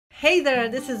Hey there,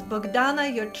 this is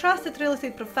Bogdana, your trusted real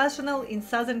estate professional in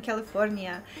Southern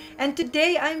California. And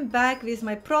today I'm back with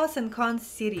my pros and cons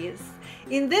series.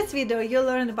 In this video, you'll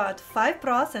learn about 5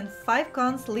 pros and 5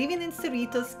 cons living in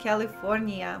Cerritos,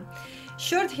 California.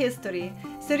 Short history.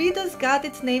 Cerritos got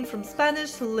its name from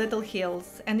Spanish Little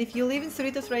Hills. And if you live in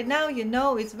Cerritos right now, you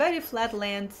know it's very flat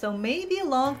land, so maybe a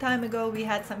long time ago we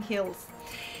had some hills.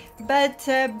 But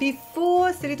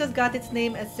before Cerritos got its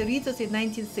name as Cerritos in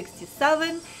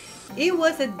 1967, it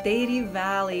was a dairy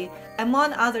valley.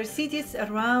 Among other cities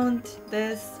around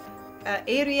this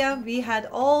area, we had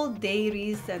all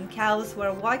dairies and cows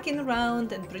were walking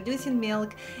around and producing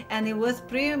milk, and it was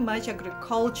pretty much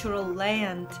agricultural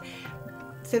land.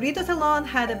 Cerritos alone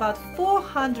had about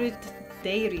 400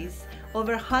 dairies,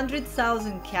 over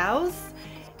 100,000 cows,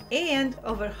 and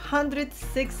over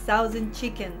 106,000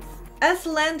 chickens. As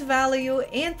land value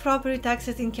and property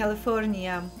taxes in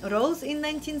California rose in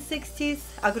 1960s,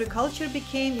 agriculture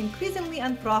became increasingly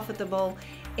unprofitable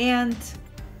and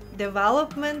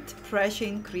development pressure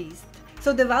increased.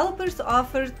 So developers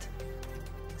offered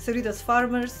Cerritos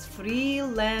farmers free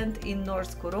land in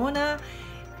North Corona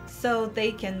so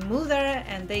they can move there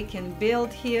and they can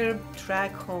build here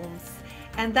tract homes.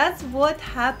 And that's what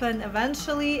happened.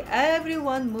 Eventually,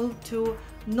 everyone moved to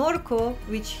Norco,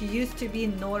 which used to be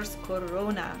North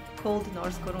Corona, called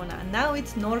North Corona, and now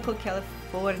it's Norco,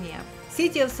 California.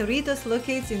 City of Cerritos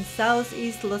locates in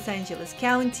southeast Los Angeles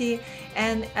County,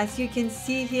 and as you can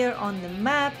see here on the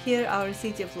map, here our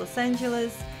city of Los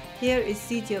Angeles, here is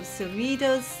city of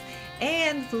Cerritos,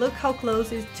 and look how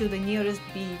close it is to the nearest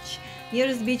beach.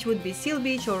 Nearest beach would be Seal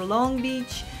Beach or Long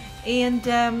Beach, and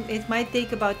it might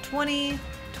take about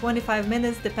 20-25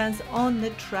 minutes, depends on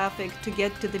the traffic, to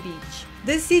get to the beach.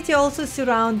 This city also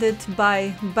surrounded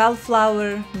by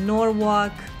Bellflower,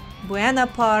 Norwalk, Buena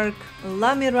Park,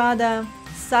 La Mirada,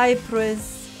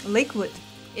 Cypress, Lakewood.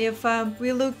 If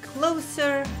we look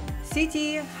closer,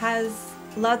 city has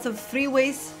lots of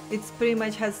freeways. It pretty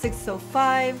much has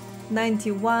 605,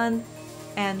 91,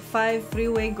 and 5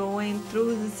 freeway going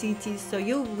through the city, so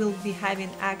you will be having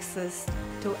access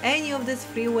to any of these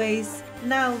freeways.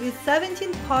 Now, with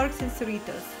 17 parks in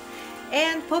Cerritos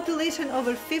and population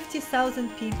over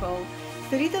 50,000 people,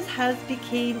 Cerritos has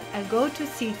become a go-to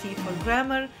city for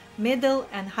grammar, middle,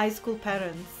 and high school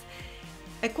parents.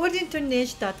 According to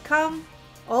niche.com,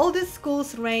 all the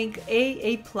schools rank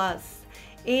AA+,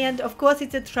 and of course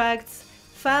it attracts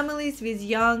families with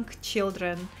young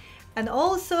children. And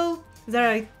also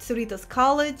there are Cerritos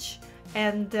College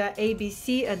and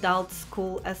ABC Adult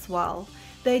School as well.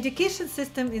 The education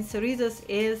system in Cerritos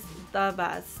is the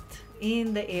best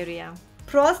in the area.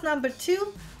 Pros number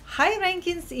 2, high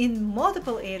rankings in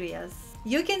multiple areas.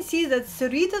 You can see that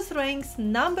Cerritos ranks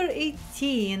number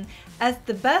 18 as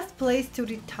the best place to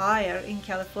retire in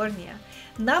California.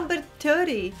 Number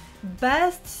 30,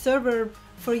 best suburb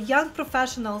for young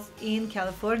professionals in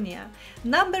California.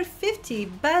 Number 50,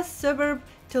 best suburb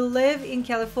to live in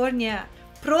California.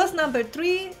 Pros number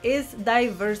 3 is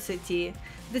diversity.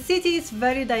 The city is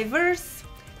very diverse.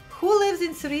 Who lives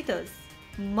in Cerritos?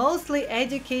 Mostly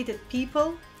educated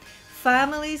people,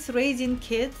 families raising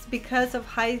kids because of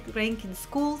high-ranking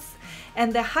schools,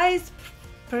 and the highest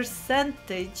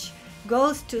percentage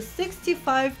goes to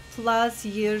 65+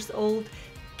 years old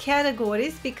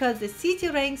categories because the city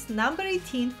ranks number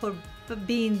 18 for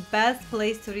being best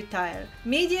place to retire.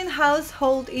 Median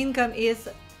household income is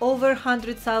over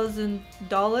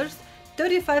 $100,000.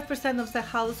 35% of the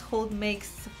household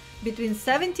makes between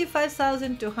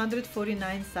 $75,000 to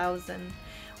 $149,000.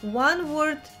 One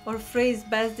word or phrase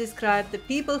best describes the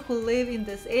people who live in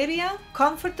this area: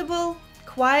 comfortable,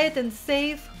 quiet and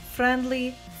safe,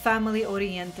 friendly, family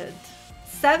oriented.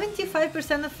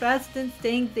 75% of residents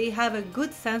think they have a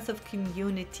good sense of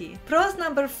community. Pros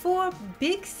number 4,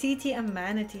 big city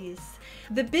amenities.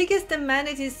 The biggest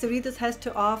amenities Cerritos has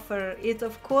to offer is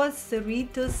of course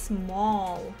Cerritos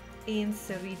Mall in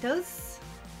Cerritos.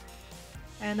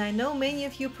 And I know many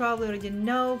of you probably already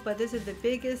know, but this is the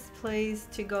biggest place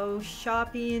to go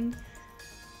shopping,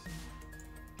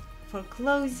 for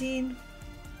clothing,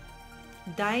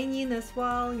 dining as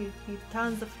well. You see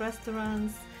tons of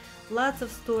restaurants, lots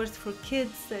of stores for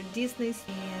kids, Disney,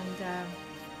 and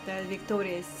there's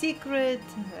Victoria's Secret.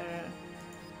 There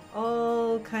are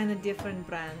all kind of different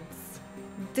brands.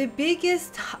 The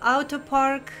biggest auto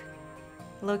park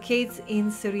locates in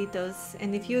Cerritos,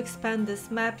 and if you expand this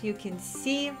map you can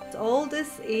see all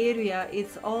this area.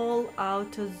 It's all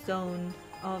auto zone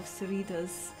of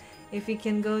Cerritos. If we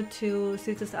can go to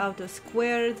Cerritos Auto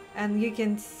Squared, and you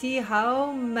can see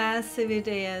how massive it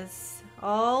is.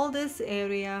 All this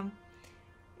area,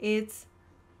 it's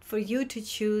for you to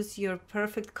choose your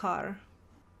perfect car.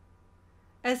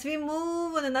 As we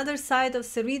move on another side of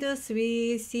Cerritos,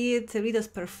 we see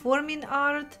Cerritos Performing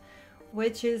Art,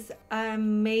 which is an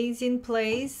amazing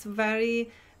place,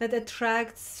 that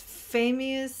attracts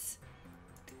famous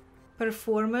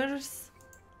performers.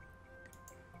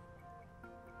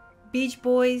 Beach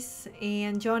Boys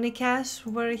and Johnny Cash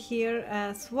were here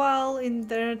as well in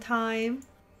their time.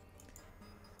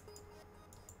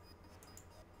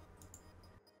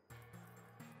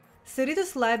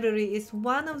 Cerritos Library is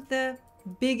one of the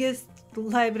biggest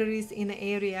libraries in the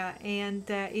area, and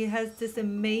it has this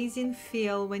amazing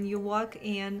feel when you walk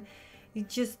in. You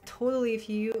just totally, if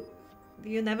you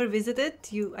never visited,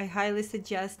 I highly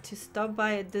suggest to stop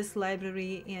by at this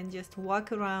library and just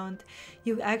walk around.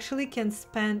 You actually can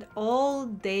spend all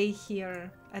day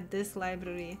here at this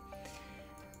library.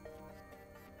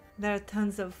 There are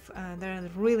tons of there are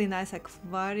really nice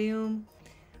aquarium.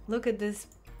 Look at this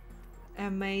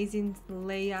amazing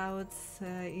layouts.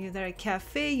 There a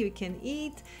cafe, you can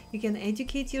eat, you can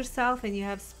educate yourself, and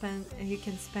you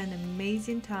can spend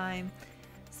amazing time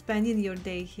spending your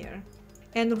day here.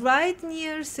 And right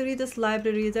near Cerritos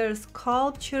Library there's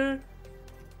Sculpture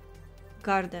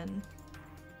Garden.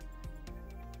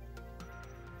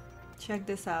 Check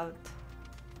this out.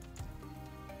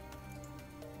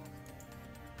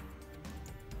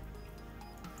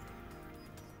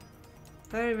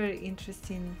 Very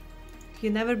interesting. If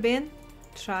you've never been,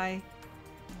 try.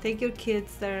 Take your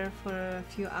kids there for a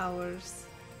few hours.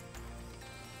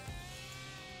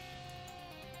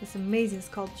 There's amazing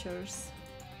sculptures.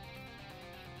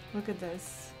 Look at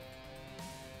this.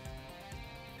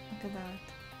 Look at that.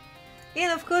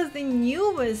 And of course the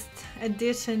newest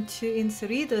addition in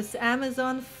Cerritos,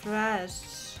 Amazon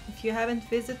Fresh. If you haven't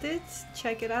visited,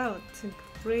 check it out. It's a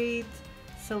great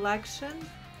selection.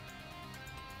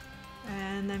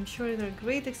 And I'm sure they're a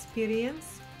great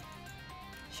experience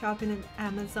shopping at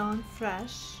Amazon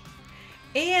Fresh.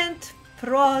 And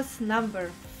pros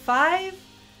number 5,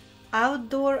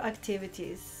 outdoor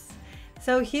activities.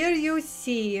 So here you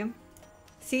see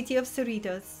city of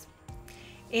Cerritos,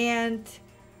 and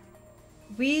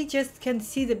we just can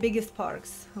see the biggest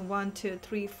parks. 1, 2,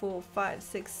 3, 4, 5,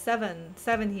 6,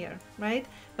 7 here, right?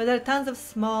 But there are tons of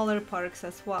smaller parks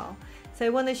as well. So I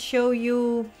want to show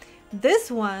you this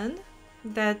one,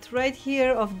 that right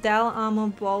here of Del Amo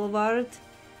Boulevard.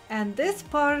 And this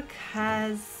park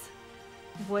has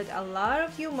what a lot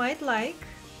of you might like,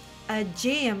 a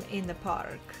gym in the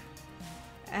park.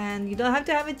 And you don't have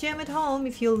to have a gym at home.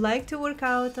 If you like to work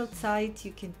out outside,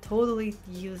 you can totally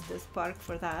use this park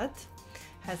for that.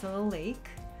 Has a little lake.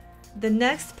 The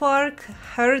next park,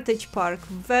 Heritage Park,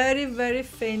 very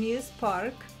famous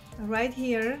park right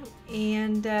here,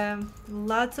 and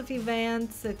lots of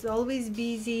events. It's always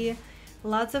busy.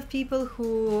 Lots of people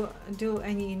who do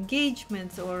any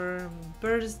engagements or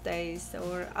birthdays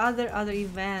or other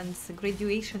events,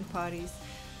 graduation parties,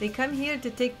 they come here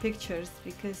to take pictures,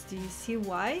 because do you see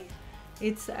why?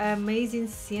 It's amazing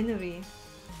scenery.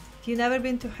 If you've never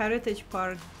been to Heritage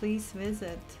Park, please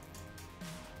visit.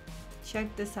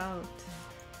 Check this out.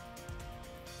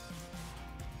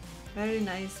 Very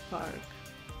nice park.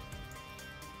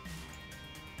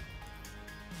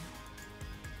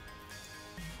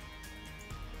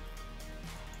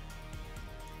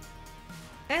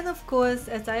 And of course,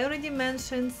 as I already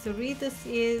mentioned, Cerritos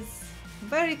is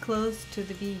very close to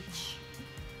the beach,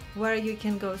 where you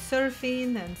can go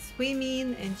surfing and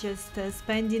swimming and just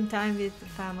spending time with the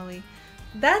family.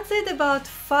 That's it about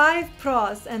 5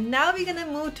 pros, and now we're gonna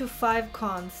move to 5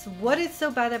 cons. What is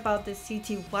so bad about the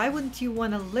city? Why wouldn't you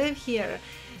want to live here?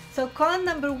 So con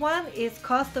number 1 is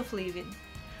cost of living.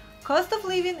 Cost of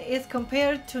living is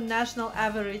compared to national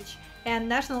average, and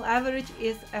national average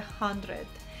is 100.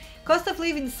 Cost of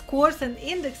living scores and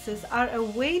indexes are a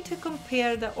way to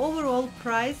compare the overall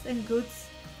price and goods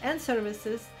and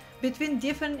services between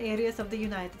different areas of the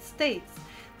United States.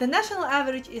 The national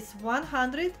average is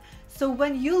 100, so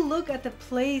when you look at the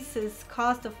place's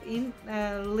cost of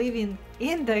living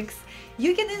index,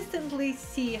 you can instantly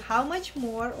see how much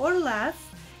more or less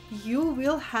you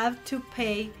will have to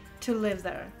pay to live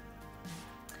there.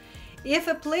 If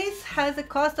a place has a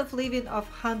cost of living of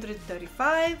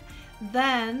 135,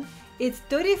 then it's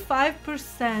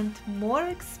 35% more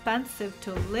expensive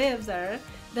to live there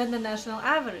than the national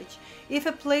average. If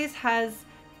a place has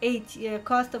a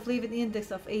cost of living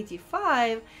index of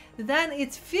 85, then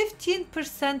it's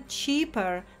 15%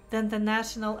 cheaper than the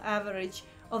national average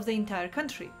of the entire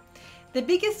country. The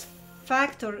biggest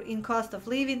factor in cost of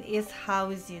living is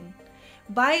housing.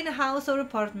 Buying a house or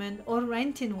apartment or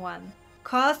renting one.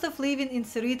 Cost of living in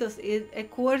Cerritos is,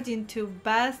 according to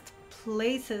Best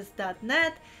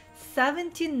bestplaces.net,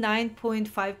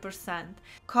 79.5%.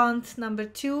 Cons number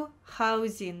 2,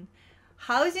 housing.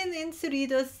 Housing in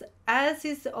Cerritos, as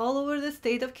is all over the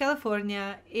state of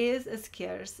California, is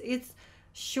scarce. It's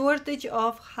shortage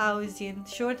of housing,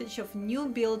 shortage of new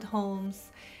build homes,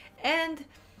 and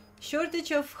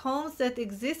shortage of homes that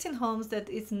existing homes that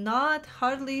is not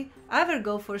hardly ever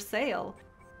go for sale.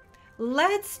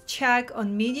 Let's check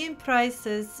on median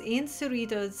prices in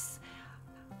Cerritos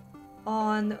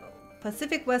on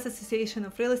Pacific West Association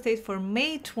of Real Estate for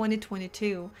May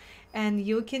 2022, and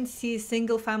you can see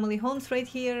single family homes right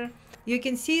here. You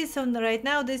can see, so right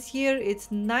now this year it's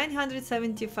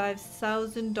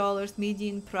 $975,000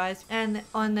 median price, and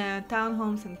on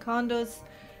townhomes and condos,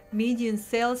 median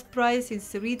sales price in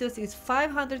Cerritos is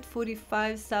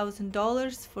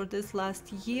 $545,000 for this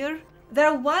last year. There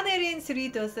are one area in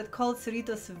Cerritos that called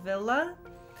Cerritos Villa.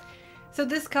 So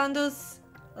this condo's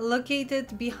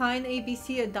located behind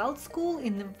ABC Adult School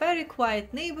in a very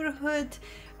quiet neighborhood.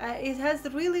 It has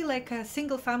really like a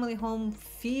single family home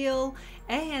feel,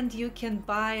 and you can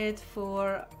buy it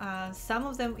for some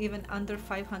of them even under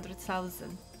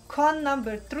 $500,000. Con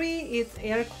number 3 is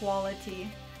air quality.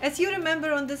 As you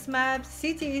remember on this map,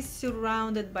 city is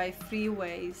surrounded by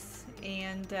freeways,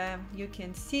 and you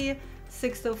can see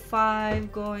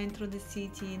 605 going through the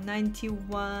city,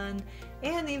 91,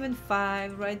 and even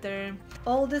 5 right there.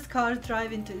 All these cars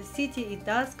drive into the city. It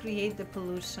does create the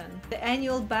pollution. The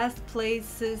annual Best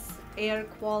Places Air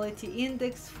Quality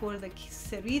Index for the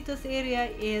Cerritos area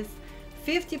is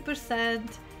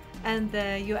 50%, and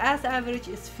the US average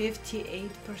is 58%.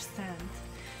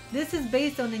 This is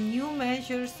based on the new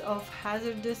measures of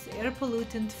hazardous air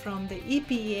pollutant from the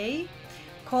EPA,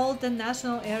 called the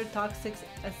National Air Toxics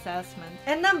Assessment.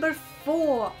 And number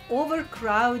 4,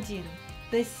 overcrowding.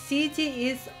 The city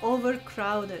is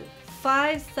overcrowded.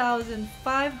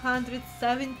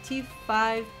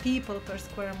 5,575 people per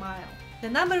square mile. The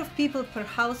number of people per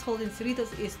household in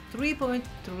Cerritos is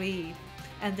 3.3,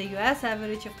 and the US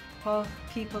average of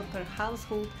people per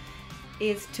household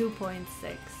is 2.6.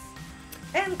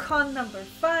 And con number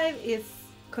 5 is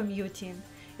commuting.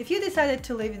 If you decided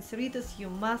to live in Cerritos, you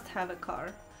must have a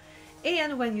car.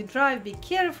 And when you drive, be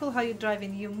careful how you drive,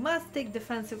 and you must take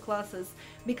defensive classes,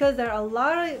 because there are a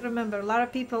lot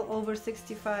of people over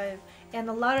 65 and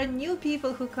a lot of new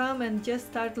people who come and just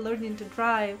start learning to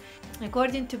drive.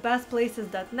 According to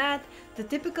bestplaces.net, the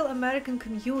typical American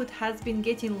commute has been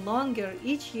getting longer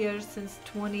each year since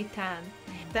 2010.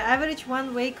 The average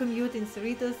one-way commute in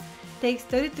Cerritos takes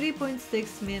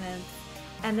 33.6 minutes,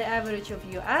 and the average of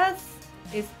US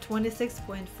is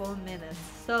 26.4 minutes.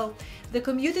 So the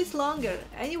commute is longer.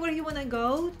 Anywhere you want to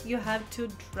go, you have to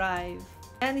drive.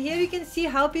 And here you can see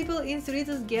how people in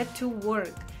Cerritos get to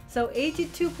work. So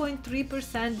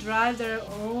 82.3% drive their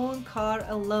own car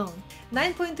alone,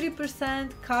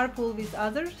 9.3% carpool with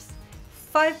others,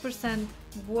 5%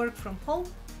 work from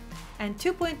home, and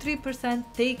 2.3%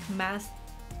 take mass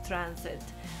transit.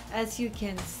 As you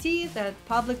can see, that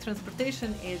public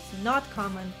transportation is not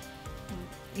common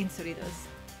in Cerritos.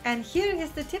 And here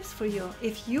is the tips for you.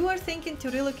 If you are thinking to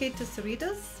relocate to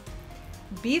Cerritos,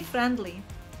 be friendly,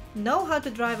 know how to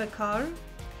drive a car,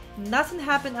 nothing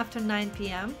happen after 9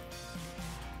 p.m.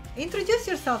 Introduce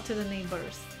yourself to the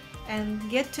neighbors and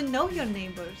get to know your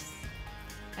neighbors.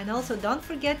 And also don't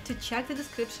forget to check the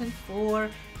description for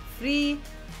free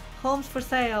homes for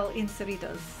sale in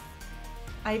Cerritos.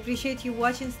 I appreciate you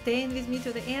watching, staying with me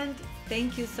to the end.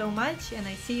 Thank you so much, and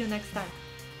I see you next time.